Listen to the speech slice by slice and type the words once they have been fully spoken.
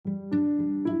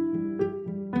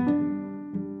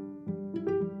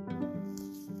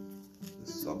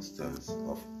substance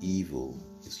of evil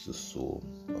is the soul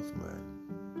of man.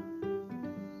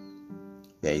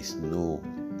 There is no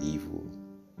evil,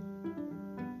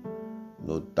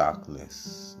 no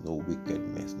darkness, no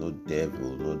wickedness, no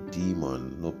devil, no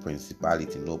demon, no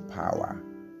principality, no power,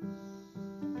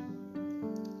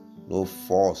 no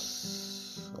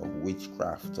force of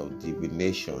witchcraft, of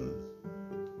divination,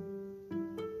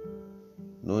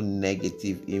 no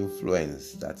negative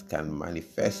influence that can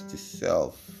manifest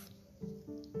itself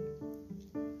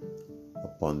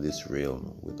upon this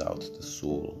realm without the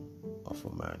soul of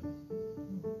a man,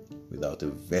 without a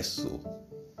vessel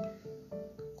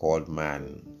called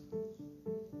man,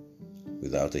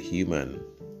 without a human,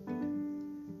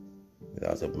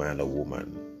 without a man or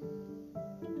woman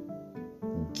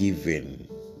given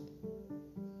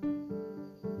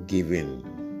to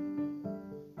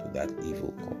that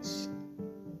evil cause.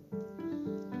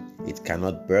 It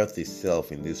cannot birth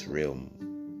itself in this realm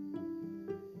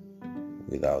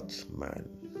without man.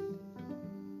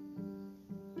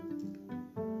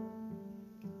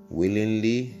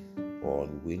 Willingly or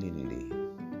unwillingly,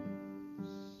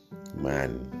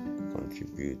 man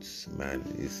contributes. Man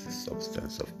is the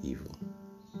substance of evil.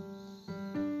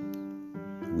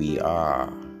 We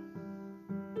are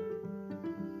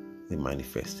the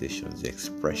manifestations, the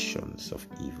expressions of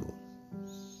evil.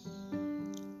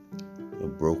 A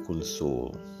broken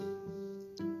soul,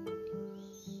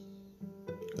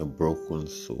 a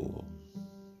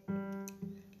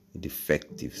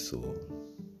defective soul,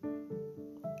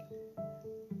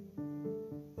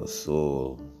 a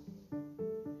soul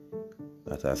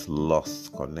that has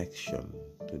lost connection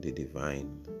to the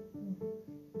divine,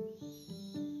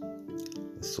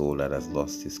 a soul that has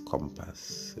lost its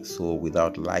compass, a soul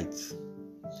without light,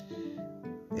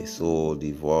 a soul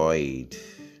devoid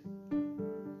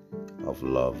of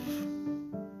love.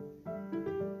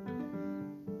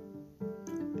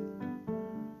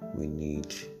 We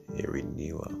need a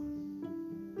renewal.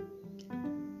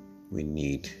 We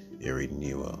need a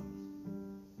renewal.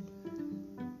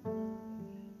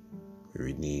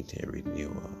 We need a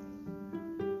renewal.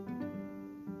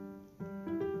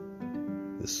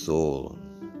 The soul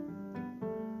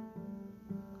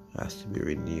has to be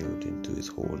renewed into its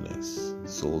wholeness.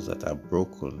 Souls that are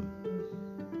broken,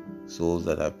 souls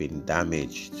that have been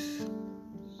damaged,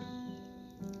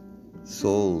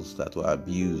 souls that were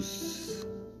abused,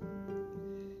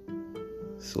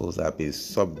 souls that have been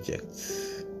subject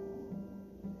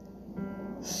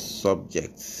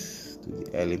to the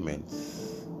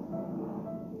elements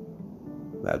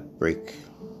that break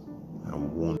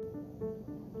and wound.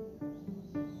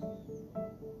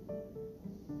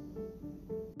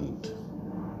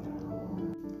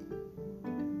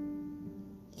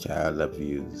 Child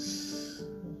abuse,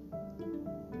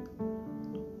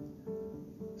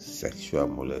 sexual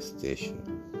molestation,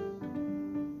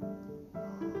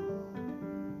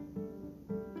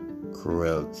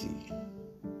 cruelty,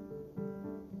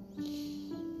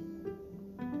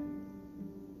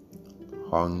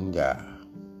 hunger,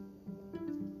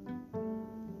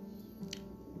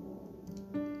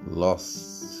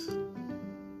 lust,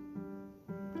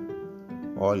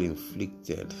 all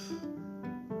inflicted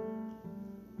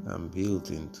and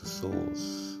built into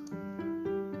souls.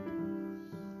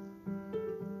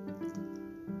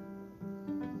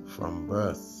 From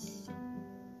birth,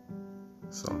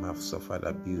 some have suffered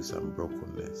abuse and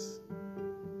brokenness.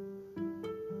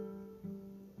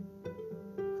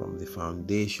 From the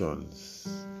foundations,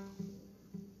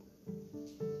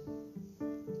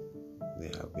 they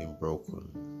have been broken.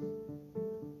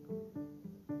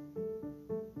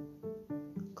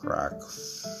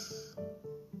 Cracks,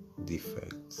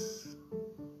 defects,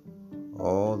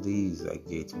 all these are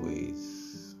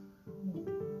gateways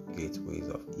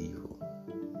of evil.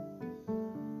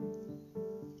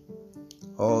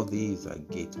 All these are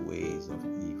gateways of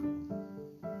evil.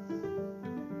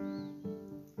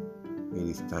 It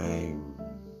is time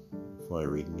for a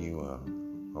renewal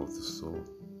of the soul.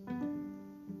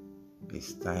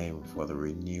 It's time for the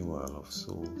renewal of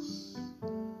souls.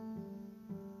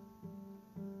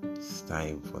 It's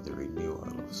time for the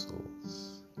renewal of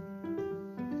souls.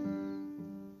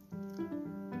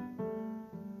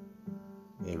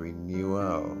 A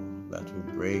renewal that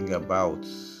will bring about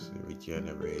a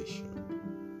regeneration,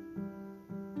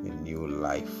 a new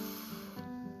life.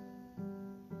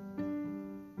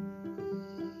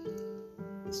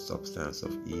 The substance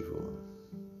of evil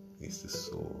is the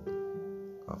soul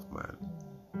of man.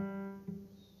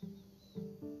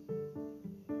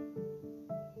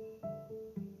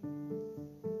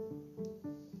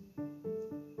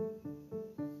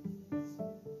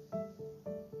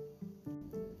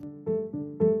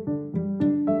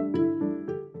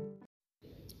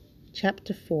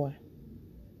 Chapter 4.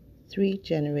 3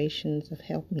 Generations of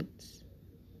Helpmeets.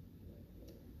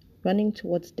 Running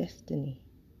Towards Destiny.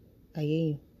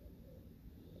 Ayeyu.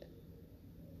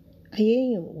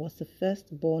 Ayeyu was the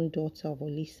first-born daughter of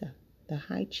Olisa, the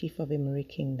High Chief of Imuri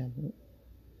Kingdom,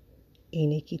 in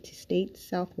Ekiti State,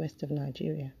 southwest of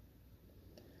Nigeria.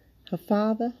 Her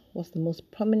father was the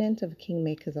most prominent of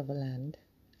kingmakers of the land,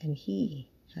 and he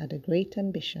had a great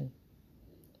ambition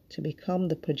to become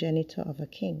the progenitor of a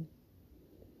king.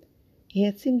 He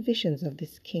had seen visions of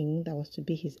this king that was to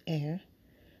be his heir,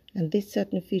 and this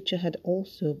certain future had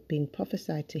also been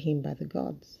prophesied to him by the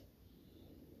gods.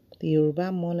 The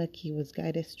Yoruba monarchy was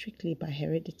guided strictly by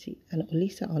heredity, and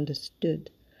Olisa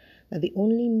understood that the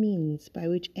only means by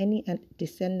which any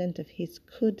descendant of his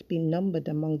could be numbered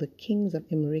among the kings of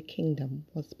Imuri Kingdom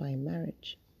was by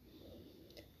marriage.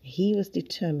 He was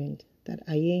determined that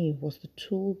Ayeyu was the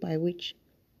tool by which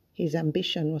his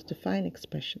ambition was to find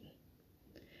expression.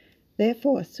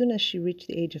 Therefore, as soon as she reached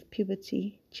the age of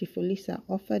puberty, Chief Olisa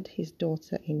offered his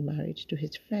daughter in marriage to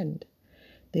his friend,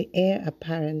 the heir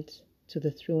apparent to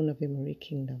the throne of Imuri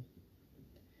Kingdom.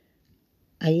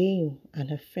 Ayeyu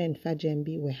and her friend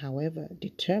Fajembi were, however,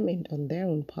 determined on their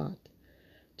own part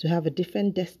to have a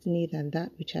different destiny than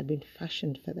that which had been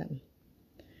fashioned for them.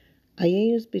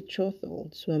 Ayeyu's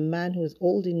betrothal to a man who was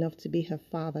old enough to be her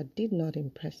father did not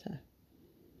impress her.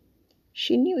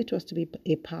 She knew it was to be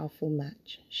a powerful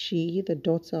match. She, the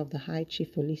daughter of the High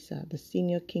Chief Olisa, the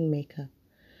senior kingmaker,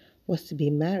 was to be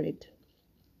married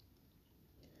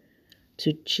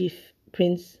to Chief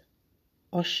Prince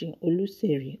Oshin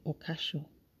Oluseri Okasho.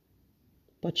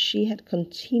 But she had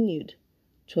continued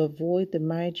to avoid the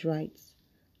marriage rites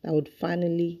that would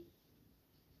finally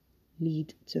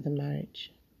lead to the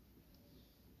marriage.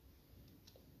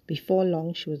 Before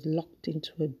long, she was locked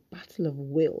into a battle of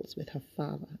wills with her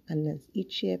father, and as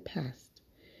each year passed,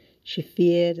 she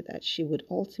feared that she would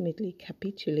ultimately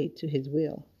capitulate to his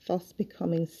will, thus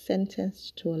becoming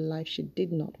sentenced to a life she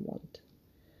did not want.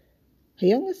 Her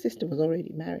younger sister was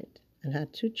already married and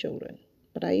had 2 children,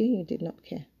 but Ayeyu did not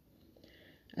care.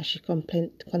 As she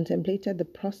contemplated the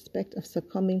prospect of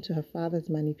succumbing to her father's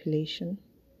manipulation,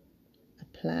 a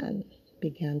plan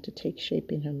began to take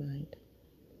shape in her mind.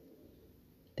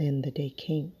 Then the day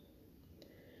came.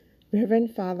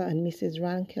 Reverend Father and Mrs.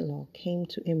 Rankelaw came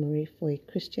to Imuri for a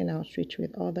Christian outreach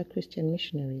with other Christian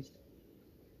missionaries.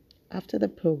 After the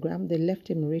program, they left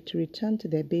Imuri to return to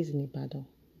their base in Ibadan.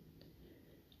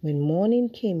 When morning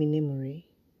came in Imuri,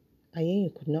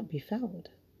 Ayeyu could not be found.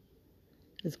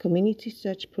 As community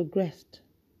search progressed,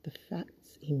 the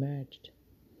facts emerged.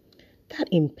 That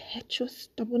impetuous,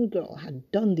 stubborn girl had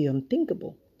done the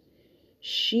unthinkable.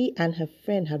 She and her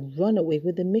friend had run away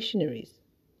with the missionaries.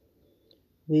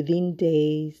 Within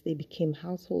days, they became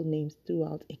household names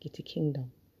throughout Ekiti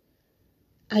Kingdom.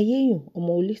 Ayeyu ọmọ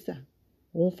Olisa,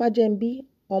 òun Fajembi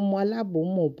ọmọ Alabo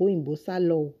mọ bóyìnbó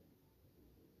sálọ.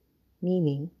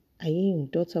 Meaning,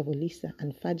 Ayeyu, daughter of Olisa,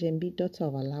 and Fajembi, daughter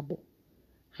of Alabo,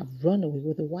 have run away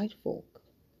with the white folk.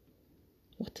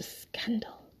 What a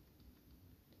scandal.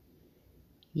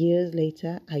 Years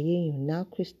later, Ayeyu, now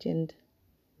christened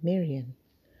Marian,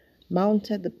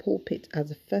 mounted the pulpit as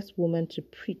the first woman to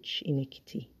preach in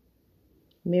Ekiti.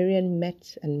 Marian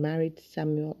met and married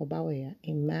Samuel Obaweya,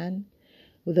 a man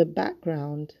with a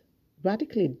background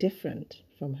radically different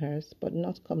from hers, but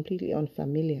not completely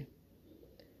unfamiliar.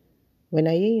 When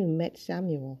Ayeyu met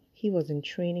Samuel, he was in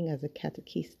training as a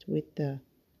catechist with the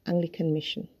Anglican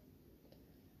mission.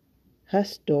 Her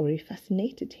story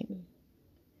fascinated him.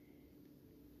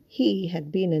 He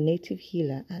had been a native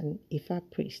healer and Ifa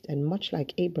priest, and much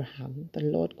like Abraham, the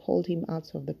Lord called him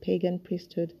out of the pagan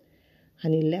priesthood,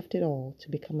 and he left it all to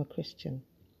become a Christian.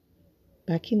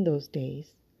 Back in those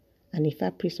days, an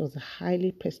Ifa priest was a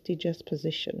highly prestigious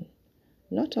position,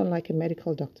 not unlike a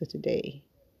medical doctor today,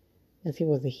 as he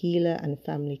was a healer and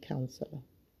family counselor.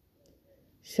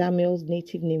 Samuel's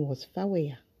native name was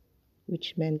Faweya,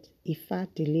 which meant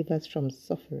Ifa delivers from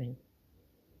suffering.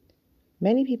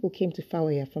 Many people came to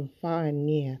Faweya from far and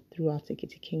near throughout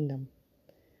Ekiti Kingdom.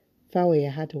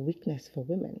 Faweya had a weakness for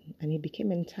women, and he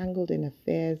became entangled in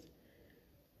affairs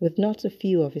with not a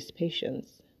few of his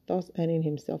patients, thus earning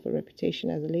himself a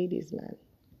reputation as a ladies' man.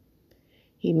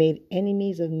 He made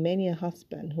enemies of many a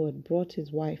husband who had brought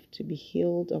his wife to be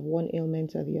healed of one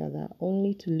ailment or the other,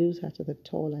 only to lose her to the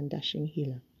tall and dashing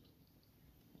healer.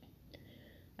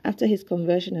 After his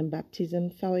conversion and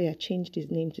baptism, Faweya changed his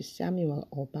name to Samuel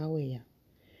Obaweya,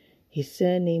 his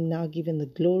surname now giving the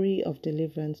glory of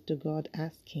deliverance to God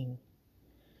as king.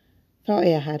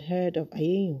 Faweya had heard of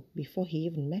Ayeyu before he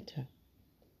even met her.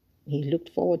 He looked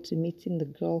forward to meeting the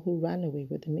girl who ran away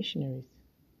with the missionaries.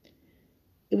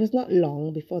 It was not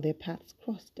long before their paths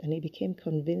crossed, and he became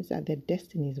convinced that their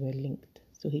destinies were linked,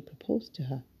 so he proposed to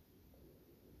her.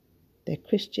 Their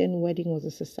Christian wedding was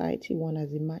a society one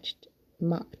as it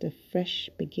marked a fresh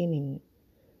beginning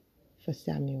for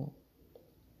Samuel.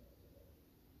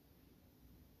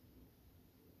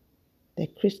 Their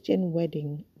Christian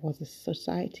wedding was a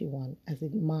society one as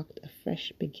it marked a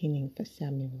fresh beginning for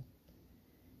Samuel.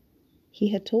 He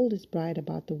had told his bride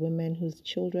about the women whose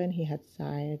children he had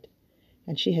sired,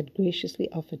 and she had graciously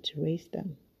offered to raise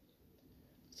them.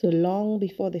 So long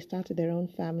before they started their own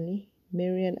family,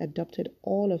 Miriam adopted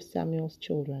all of Samuel's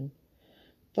children,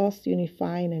 thus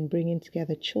unifying and bringing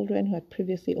together children who had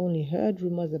previously only heard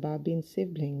rumors about being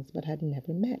siblings but had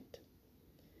never met.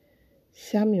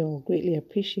 Samuel greatly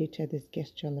appreciated this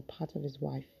gesture on the part of his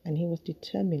wife, and he was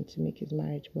determined to make his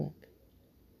marriage work.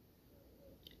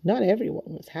 Not everyone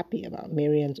was happy about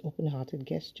Miriam's open-hearted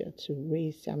gesture to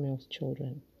raise Samuel's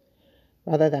children.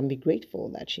 Rather than be grateful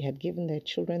that she had given their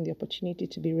children the opportunity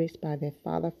to be raised by their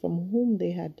father, from whom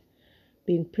they had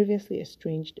been previously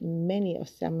estranged, many of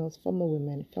Samuel's former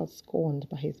women felt scorned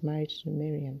by his marriage to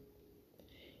Miriam.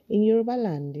 In Yoruba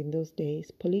land in those days,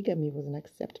 polygamy was an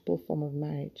acceptable form of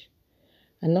marriage,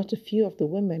 and not a few of the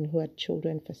women who had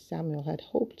children for Samuel had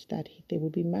hoped that they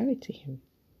would be married to him.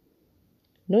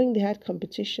 Knowing they had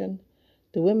competition,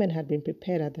 the women had been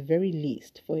prepared at the very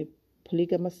least for a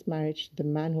polygamous marriage to the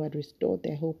man who had restored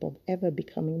their hope of ever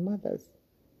becoming mothers.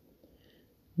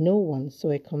 No one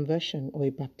saw a conversion or a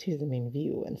baptism in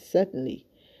view, and certainly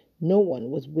no one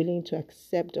was willing to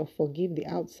accept or forgive the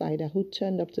outsider who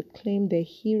turned up to claim their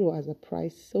hero as a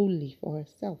prize solely for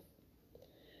herself.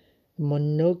 A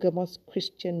monogamous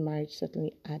Christian marriage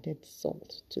certainly added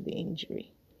salt to the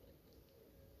injury.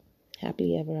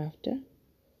 Happily ever after?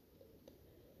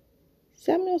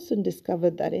 Samuel soon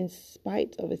discovered that in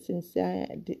spite of a sincere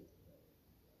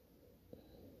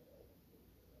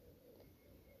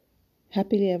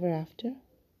Happily ever after?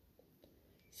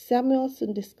 Samuel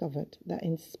soon discovered that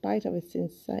in spite of a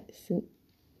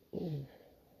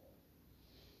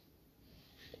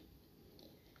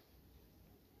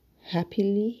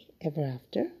Happily ever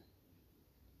after?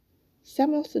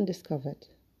 Samuel soon discovered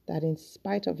that in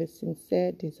spite of his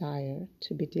sincere desire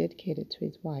to be dedicated to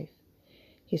his wife,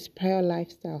 his prior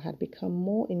lifestyle had become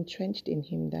more entrenched in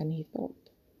him than he thought.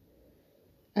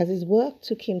 As his work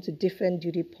took him to different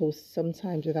duty posts,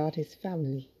 sometimes without his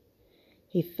family,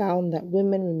 he found that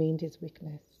women remained his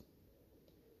weakness.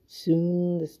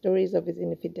 Soon the stories of his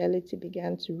infidelity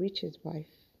began to reach his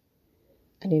wife,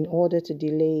 and in order to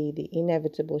delay the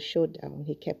inevitable showdown,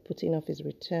 he kept putting off his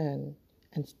return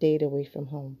and stayed away from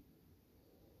home.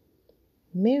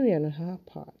 Miriam, on her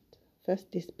part,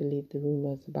 first disbelieved the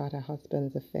rumors about her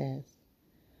husband's affairs.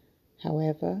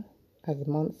 However, as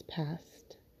months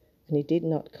passed and he did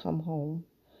not come home,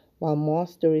 while more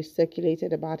stories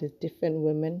circulated about his different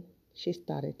women, she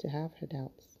started to have her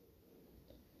doubts.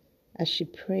 As she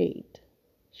prayed,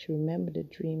 she remembered a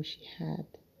dream she had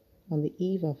on the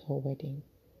eve of her wedding.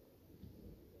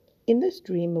 In this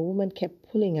dream, a woman kept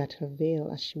pulling at her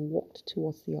veil as she walked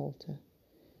towards the altar.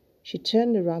 She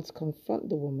turned around to confront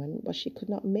the woman, but she could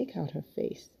not make out her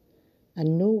face,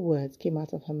 and no words came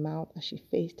out of her mouth as she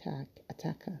faced her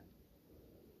attacker.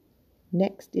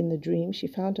 Next, in the dream, she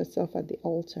found herself at the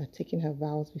altar taking her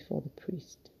vows before the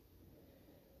priest.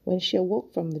 When she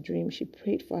awoke from the dream, she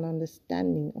prayed for an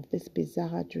understanding of this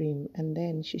bizarre dream, and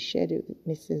then she shared it with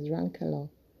Mrs. Rankelo,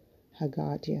 her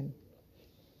guardian.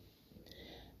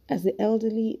 As the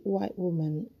elderly white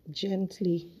woman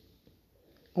gently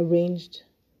arranged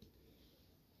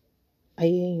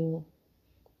Ayenu's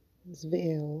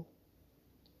veil,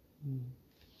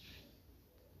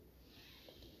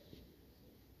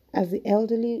 as the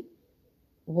elderly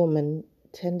woman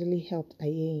tenderly helped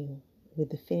Ayenu with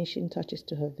the finishing touches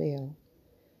to her veil,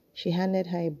 she handed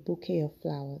her a bouquet of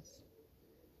flowers.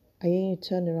 Ayenu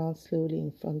turned around slowly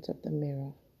in front of the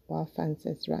mirror, while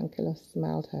Frances Rankelo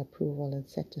smiled her approval and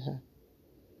said to her,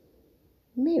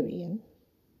 "Miriam,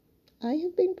 I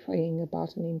have been praying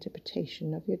about an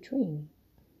interpretation of your dream,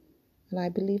 and I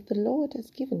believe the Lord has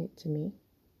given it to me.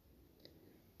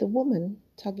 The woman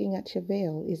tugging at your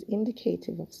veil is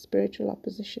indicative of spiritual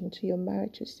opposition to your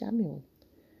marriage to Samuel.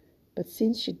 But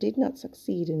since she did not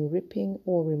succeed in ripping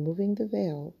or removing the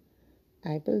veil,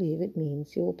 I believe it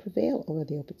means you will prevail over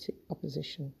the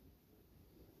opposition.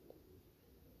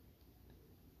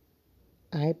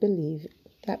 I believe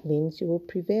that means you will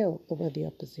prevail over the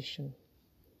opposition.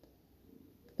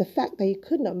 The fact that you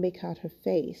could not make out her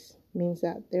face means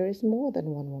that there is more than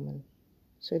one woman,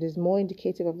 so it is more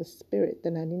indicative of a spirit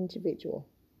than an individual.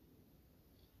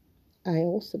 I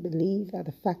also believe that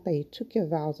the fact that you took your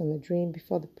vows on the dream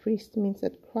before the priest means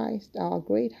that Christ, our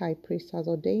great high priest, has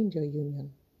ordained your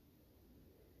union.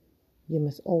 You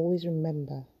must always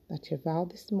remember that your vow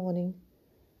this morning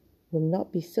will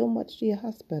not be so much to your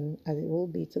husband as it will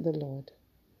be to the Lord.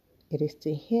 It is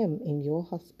to Him in your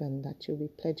husband that you'll be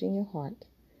pledging your heart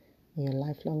and your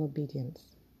lifelong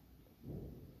obedience.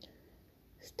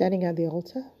 Standing at the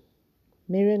altar,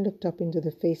 Miriam looked up into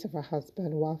the face of her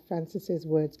husband while Francis's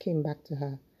words came back to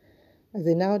her, as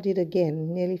they now did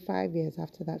again nearly 5 years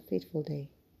after that fateful day.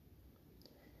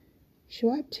 She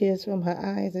wiped tears from her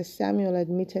eyes as Samuel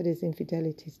admitted his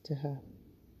infidelities to her.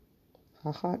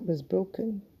 Her heart was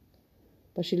broken,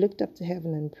 but she looked up to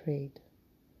heaven and prayed,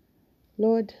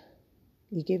 Lord,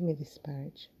 you gave me this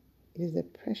marriage. It is a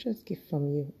precious gift from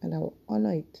you, and I will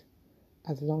honor it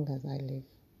as long as I live.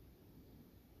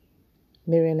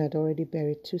 Miriam had already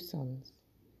buried 2 sons,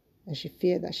 and she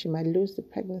feared that she might lose the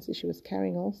pregnancy she was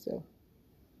carrying also.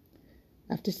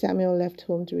 After Samuel left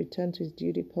home to return to his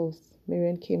duty post,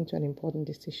 Miriam came to an important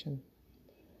decision.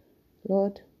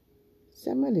 Lord,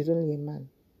 Samuel is only a man,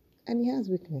 and he has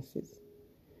weaknesses.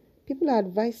 People are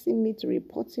advising me to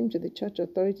report him to the church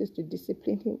authorities to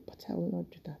discipline him, but I will not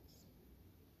do that.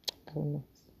 I will not.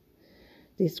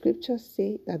 The scriptures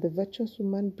say that the virtuous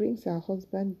woman brings her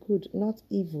husband good, not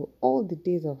evil, all the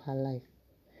days of her life.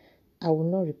 I will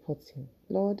not report him.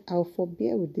 Lord, I will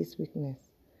forbear with this weakness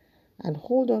and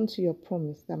hold on to your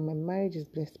promise that my marriage is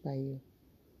blessed by you.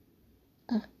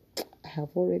 I have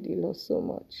already lost so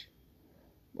much,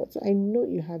 but I know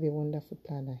you have a wonderful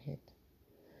plan ahead.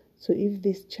 So if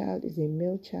this child is a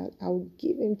male child, I will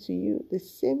give him to you the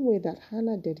same way that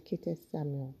Hannah dedicated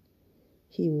Samuel.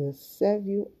 He will serve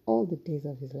you all the days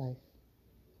of his life.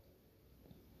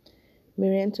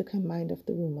 Miriam took her mind off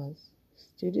the rumors,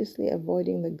 studiously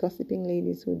avoiding the gossiping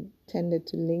ladies who tended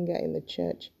to linger in the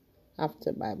church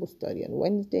after Bible study on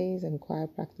Wednesdays and choir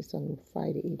practice on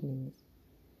Friday evenings.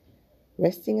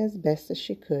 Resting as best as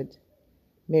she could,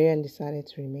 Miriam decided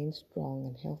to remain strong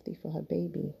and healthy for her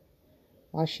baby,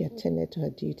 while she attended to her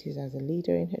duties as a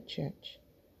leader in her church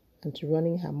and to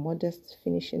running her modest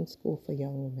finishing school for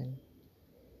young women.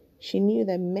 She knew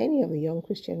that many of the young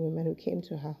Christian women who came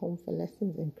to her home for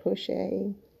lessons in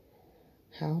crochet,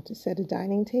 how to set a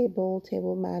dining table,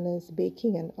 table manners,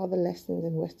 baking, and other lessons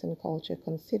in Western culture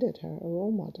considered her a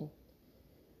role model.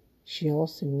 She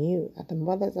also knew that the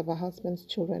mothers of her husband's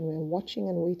children were watching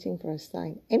and waiting for a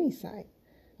sign, any sign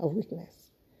of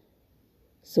weakness,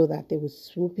 so that they would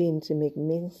swoop in to make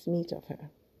mincemeat of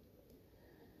her.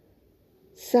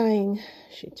 Sighing,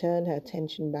 she turned her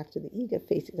attention back to the eager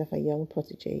faces of her young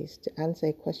protégés to answer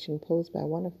a question posed by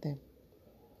one of them.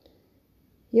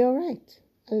 You're right,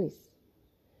 Alice.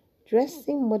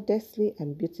 Dressing modestly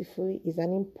and beautifully is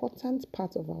an important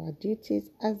part of our duties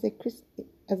as a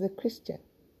Christian.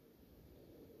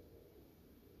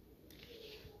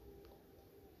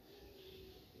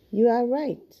 You are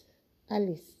right,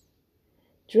 Alice.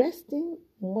 Dressing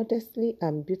modestly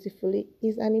and beautifully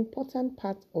is an important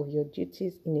part of your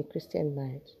duties in a Christian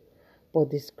marriage.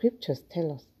 But the scriptures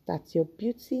tell us that your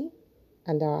beauty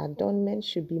and our adornment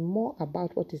should be more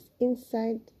about what is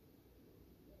inside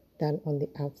than on the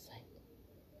outside.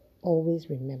 Always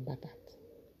remember that.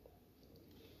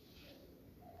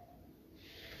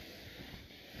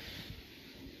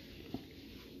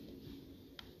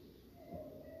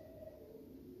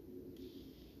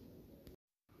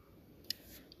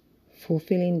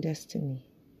 Fulfilling Destiny,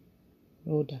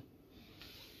 Rhoda.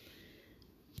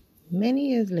 Many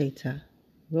years later,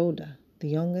 Rhoda, the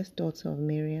youngest daughter of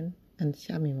Miriam and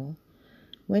Samuel,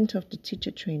 went off to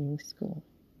teacher training school.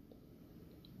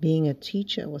 Being a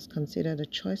teacher was considered a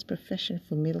choice profession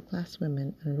for middle-class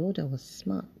women, and Rhoda was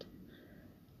smart.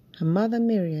 Her mother,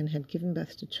 Miriam, had given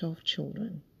birth to 12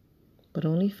 children, but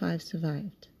only 5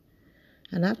 survived.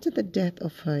 And after the death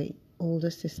of her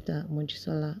older sister,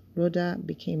 Mojisola, Rhoda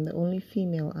became the only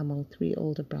female among 3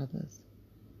 older brothers.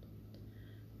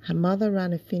 Her mother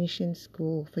ran a finishing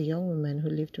school for young women who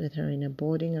lived with her in a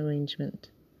boarding arrangement,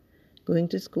 going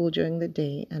to school during the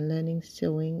day and learning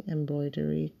sewing,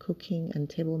 embroidery, cooking, and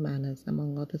table manners,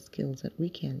 among other skills, at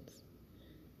weekends.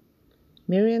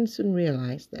 Miriam soon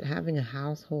realized that having a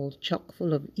household chock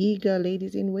full of eager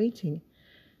ladies-in-waiting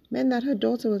meant that her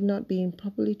daughter was not being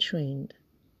properly trained.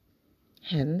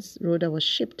 Hence, Rhoda was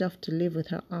shipped off to live with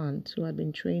her aunt, who had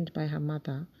been trained by her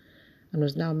mother and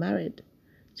was now married,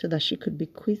 so that she could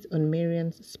bequeath on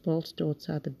Miriam's spoilt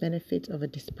daughter the benefit of a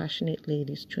dispassionate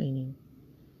lady's training.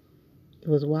 It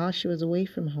was while she was away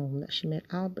from home that she met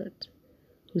Albert,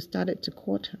 who started to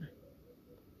court her.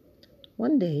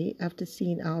 One day, after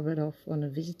seeing Albert off on a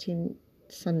visiting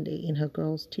Sunday in her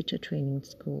girls' teacher training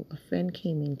school, a friend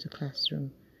came into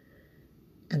classroom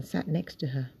and sat next to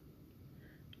her.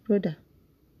 Rhoda,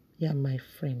 you are my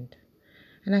friend,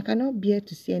 and I cannot bear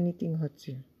to see anything hurt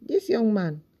you. This young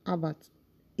man, Albert,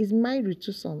 is married with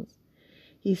 2 sons.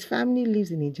 His family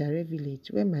lives in Ijare village,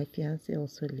 where my fiancé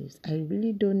also lives. I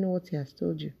really don't know what he has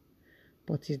told you,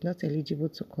 but he's not eligible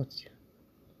to court you.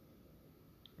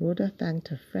 Rhoda thanked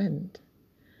her friend,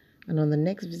 and on the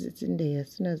next visiting day,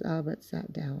 as soon as Albert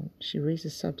sat down, she raised the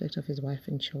subject of his wife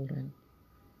and children.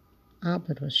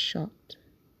 Albert was shocked.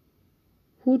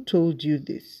 Who told you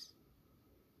this?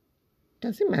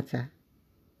 Does it matter?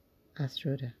 Asked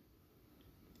Rhoda.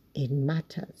 It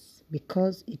matters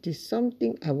because it is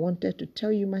something I wanted to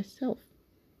tell you myself.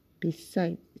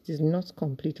 Besides, it is not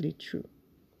completely true.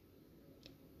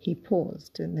 He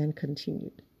paused and then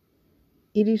continued.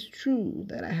 It is true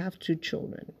that I have 2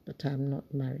 children, but I am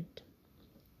not married.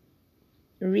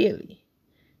 Really?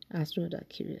 Asked Rhoda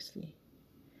curiously.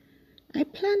 I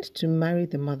planned to marry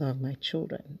the mother of my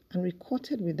children and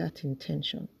recorded with that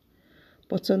intention.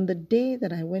 But on the day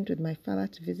that I went with my father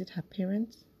to visit her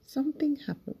parents, something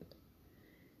happened.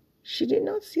 She did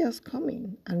not see us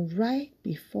coming, and right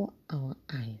before our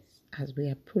eyes, as we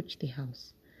approached the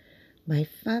house, my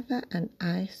father and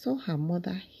I saw her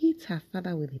mother hit her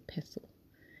father with a pestle.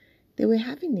 They were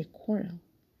having a quarrel.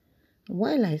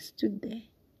 While I stood there,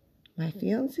 my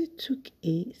fiancé took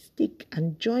a stick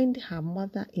and joined her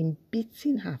mother in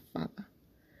beating her father.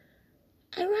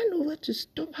 I ran over to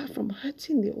stop her from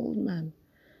hurting the old man,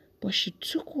 but she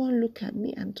took one look at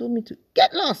me and told me to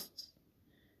get lost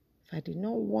if I did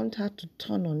not want her to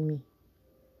turn on me.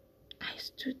 I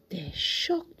stood there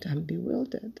shocked and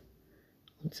bewildered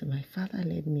until my father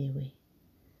led me away.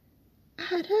 I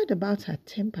had heard about her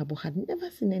temper but had never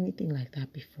seen anything like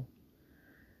that before.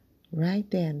 Right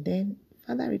there and then,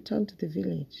 Father returned to the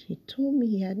village. He told me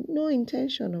he had no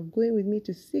intention of going with me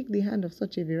to seek the hand of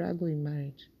such a virago in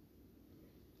marriage.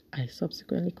 I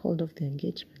subsequently called off the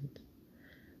engagement,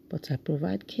 but I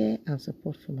provide care and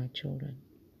support for my children.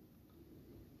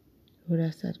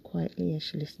 Rhoda sat quietly as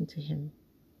she listened to him.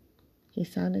 He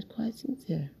sounded quite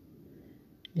sincere,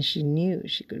 and she knew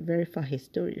she could verify his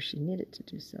story if she needed to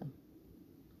do so.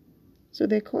 So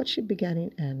their courtship began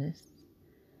in earnest,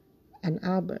 and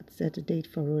Albert set a date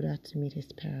for Rhoda to meet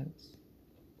his parents.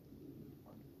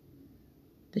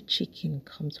 The chicken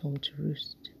comes home to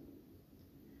roost.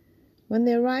 When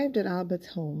they arrived at Albert's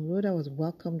home, Rhoda was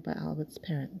welcomed by Albert's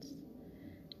parents,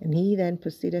 and he then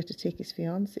proceeded to take his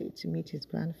fiancée to meet his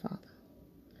grandfather.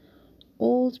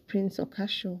 Old Prince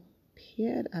Okasho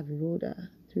peered at Rhoda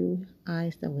through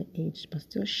eyes that were aged but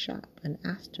still sharp and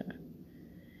asked her,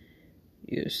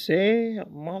 You say your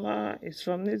mother is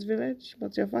from this village,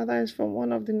 but your father is from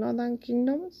one of the northern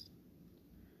kingdoms?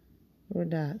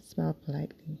 Rhoda smiled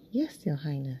politely. Yes, Your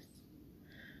Highness.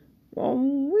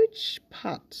 From which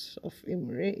part of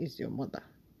Imre is your mother?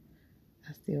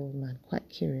 Asked the old man, quite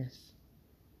curious.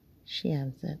 She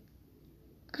answered,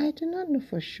 I do not know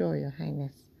for sure, Your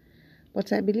Highness,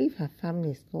 but I believe her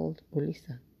family is called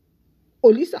Olisa.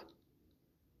 Olisa!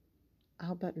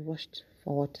 Albert rushed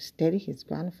forward to steady his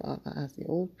grandfather as the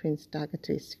old prince staggered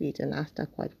to his feet and asked her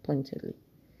quite pointedly,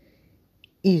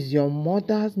 Is your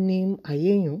mother's name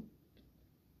Ayenyu?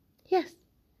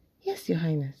 Yes, Your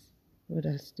Highness.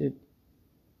 Rhoda stood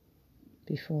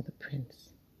before the prince.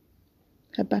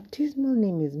 Her baptismal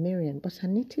name is Miriam, but her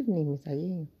native name is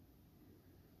Ayenyu.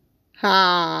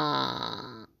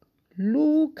 Ha!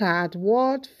 Look at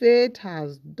what fate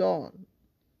has done.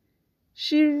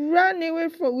 She ran away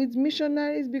with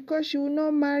missionaries because she would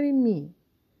not marry me.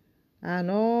 And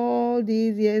all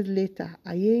these years later,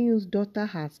 Ayenyu's daughter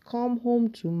has come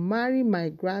home to marry my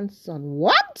grandson.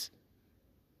 What?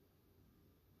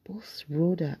 Both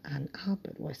Rhoda and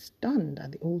Albert were stunned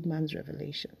at the old man's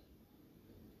revelation.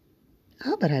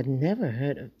 Albert had never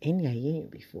heard of any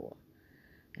Ayenyu before,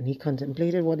 and he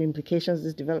contemplated what implications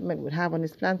this development would have on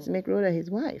his plans to make Rhoda his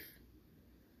wife.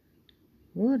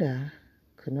 Rhoda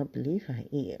could not believe her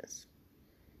ears.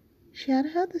 She had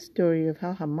heard the story of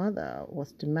how her mother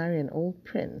was to marry an old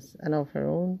prince and of her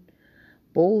own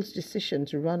bold decision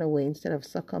to run away instead of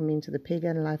succumbing to the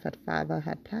pagan life her father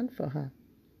had planned for her.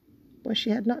 But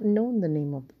she had not known the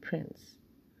name of the prince.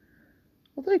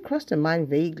 Although it crossed her mind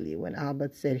vaguely when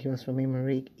Albert said he was from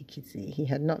Imre Ikiti, he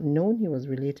had not known he was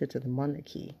related to the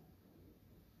monarchy.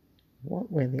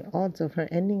 What were the odds of her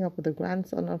ending up with the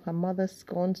grandson of her mother's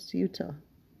scorned suitor?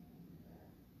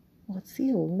 What's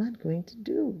the old man going to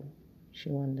do? She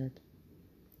wondered.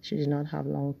 She did not have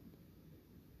long.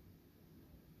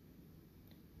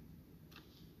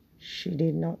 She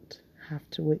did not have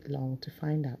to wait long to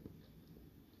find out.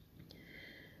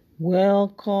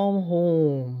 "Welcome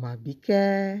home,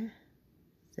 Abike,"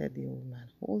 said the old man,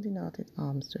 holding out his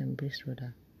arms to embrace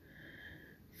Rhoda.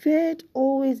 "Fate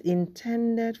always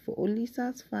intended for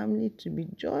Olisa's family to be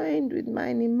joined with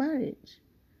mine in marriage.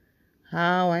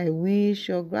 How I wish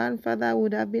your grandfather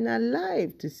would have been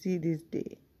alive to see this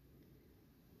day.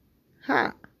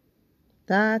 Ha!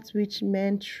 That which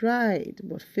men tried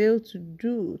but failed to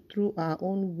do through our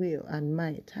own will and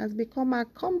might has become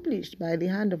accomplished by the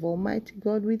hand of Almighty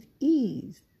God with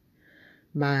ease.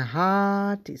 My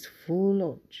heart is full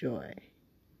of joy."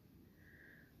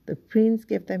 The prince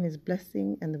gave them his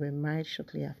blessing and they were married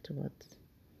shortly afterwards.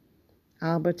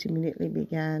 Albert immediately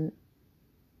began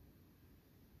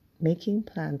making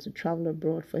plans to travel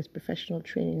abroad for his professional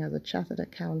training as a chartered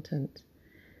accountant,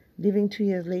 leaving 2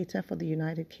 years later for the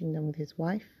United Kingdom with his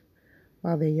wife,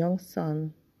 while their young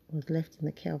son was left in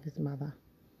the care of his mother.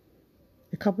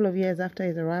 A couple of years after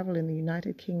his arrival in the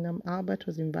United Kingdom, Albert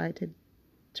was invited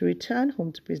to return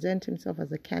home to present himself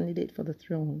as a candidate for the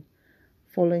throne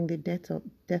following the death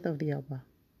of the Oba.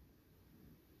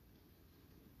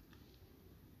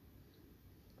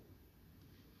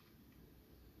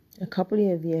 A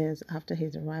couple of years after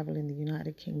his arrival in the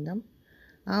United Kingdom,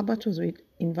 Albert was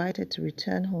invited to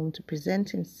return home to present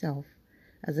himself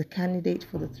as a candidate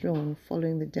for the throne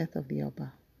following the death of the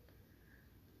Oba.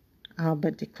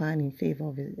 Albert declined in favor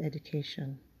of his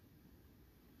education.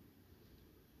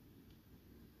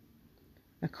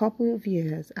 A couple of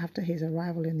years after his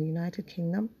arrival in the United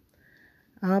Kingdom,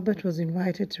 Albert was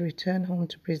invited to return home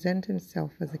to present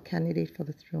himself as a candidate for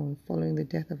the throne following the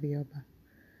death of the Oba.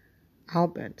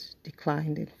 Albert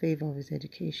declined in favor of his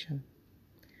education.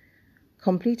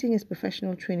 Completing his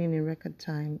professional training in record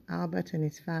time, Albert and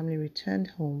his family returned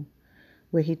home,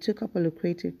 where he took up a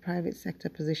lucrative private sector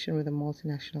position with a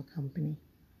multinational company.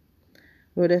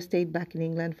 Rhoda stayed back in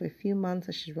England for a few months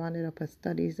as she rounded up her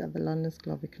studies at the London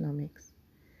School of Economics.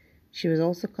 She was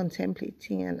also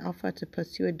contemplating an offer to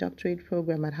pursue a doctorate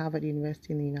program at Harvard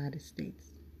University in the United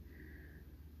States.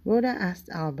 Rhoda asked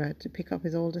Albert to pick up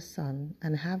his oldest son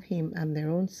and have him and their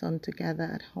own son together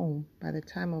at home by the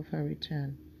time of her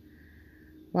return.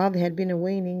 While they had been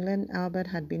away in England, Albert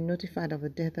had been notified of the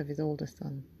death of his older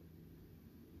son.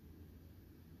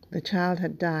 The child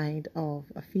had died of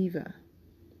a fever,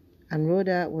 and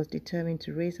Rhoda was determined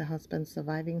to raise her husband's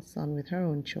surviving son with her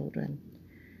own children.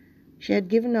 She had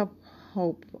given up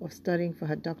hope of studying for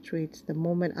her doctorate the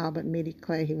moment Albert made it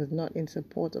clear he was not in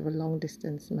support of a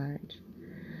long-distance marriage.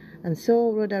 And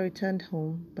so Rhoda returned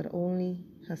home, but only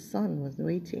her son was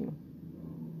waiting.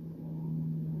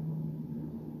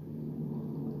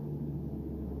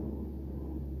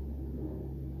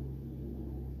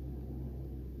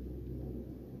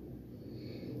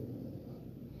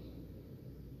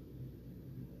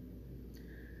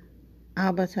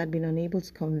 Albert had been unable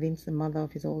to convince the mother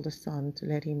of his older son to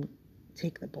let him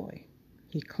take the boy.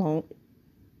 She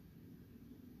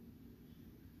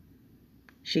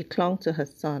clung to her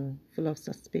son, full of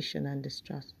suspicion and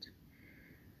distrust.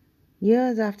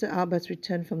 Years after Albert's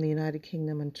return from the United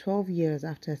Kingdom and 12 years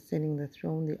after ascending the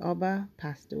throne, the Oba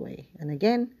passed away. And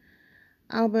again,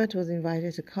 Albert was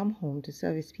invited to come home to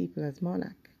serve his people as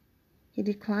monarch. He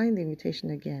declined the invitation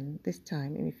again, this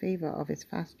time in favor of his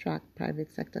fast-track private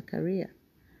sector career.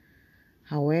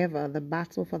 However, the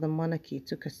battle for the monarchy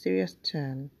took a serious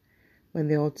turn when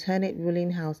the alternate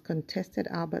ruling house contested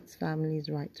Albert's family's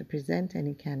right to present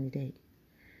any candidate.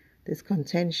 This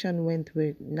contention went through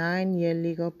a 9-year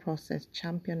legal process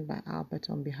championed by Albert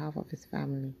on behalf of his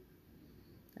family.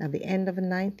 At the end of the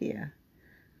 9th year,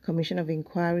 a commission of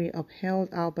inquiry upheld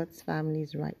Albert's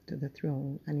family's right to the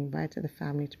throne and invited the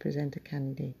family to present a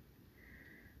candidate.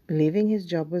 Believing his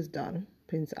job was done,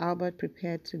 Prince Albert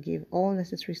prepared to give all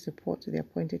necessary support to the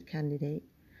appointed candidate,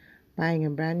 buying a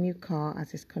brand new car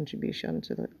as his contribution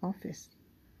to the office.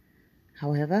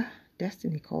 However,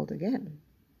 destiny called again,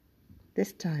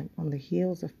 this time on the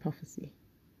heels of prophecy.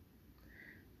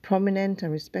 Prominent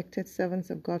and respected servants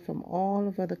of God from all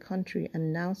over the country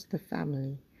announced to the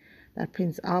family that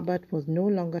Prince Albert was no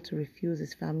longer to refuse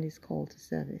his family's call to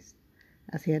service,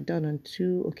 as he had done on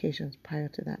 2 occasions prior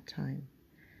to that time,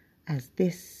 as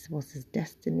this was his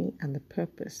destiny and the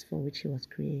purpose for which he was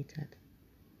created.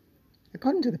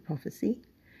 According to the prophecy,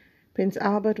 Prince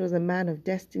Albert was a man of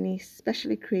destiny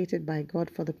specially created by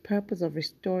God for the purpose of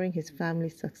restoring his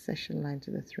family's succession line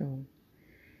to the throne.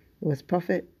 It was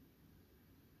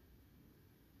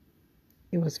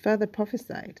further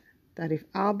prophesied that if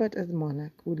Albert as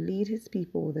monarch would lead his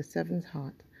people with a servant's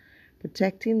heart,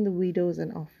 protecting the widows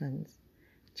and orphans,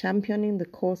 championing the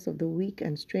cause of the weak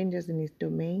and strangers in his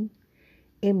domain,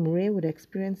 Imre would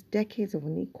experience decades of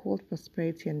unequaled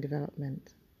prosperity and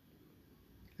development.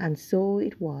 And so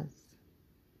it was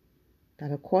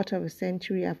that a quarter of a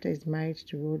century after his marriage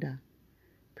to Rhoda,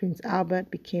 Prince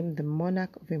Albert became the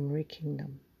monarch of Emmerich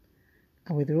Kingdom.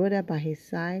 And with Rhoda by his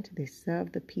side, they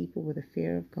served the people with the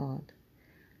fear of God,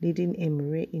 leading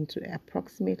Emmerich into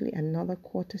approximately another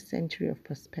quarter century of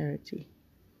prosperity.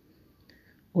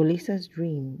 Olisa's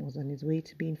dream was on its way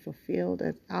to being fulfilled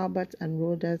as Albert and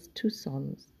Rhoda's two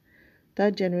sons,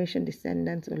 third-generation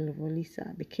descendants of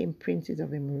Olisa, became princes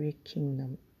of Emmerich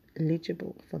Kingdom,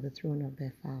 eligible for the throne of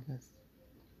their fathers.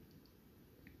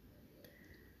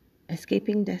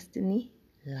 Escaping destiny,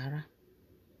 Lara.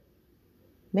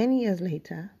 Many years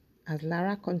later, as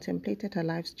Lara contemplated her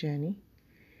life's journey,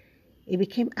 it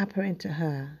became apparent to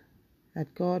her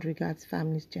that God regards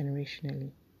families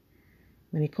generationally.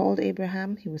 When he called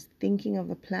Abraham, he was thinking of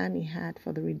the plan he had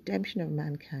for the redemption of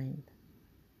mankind.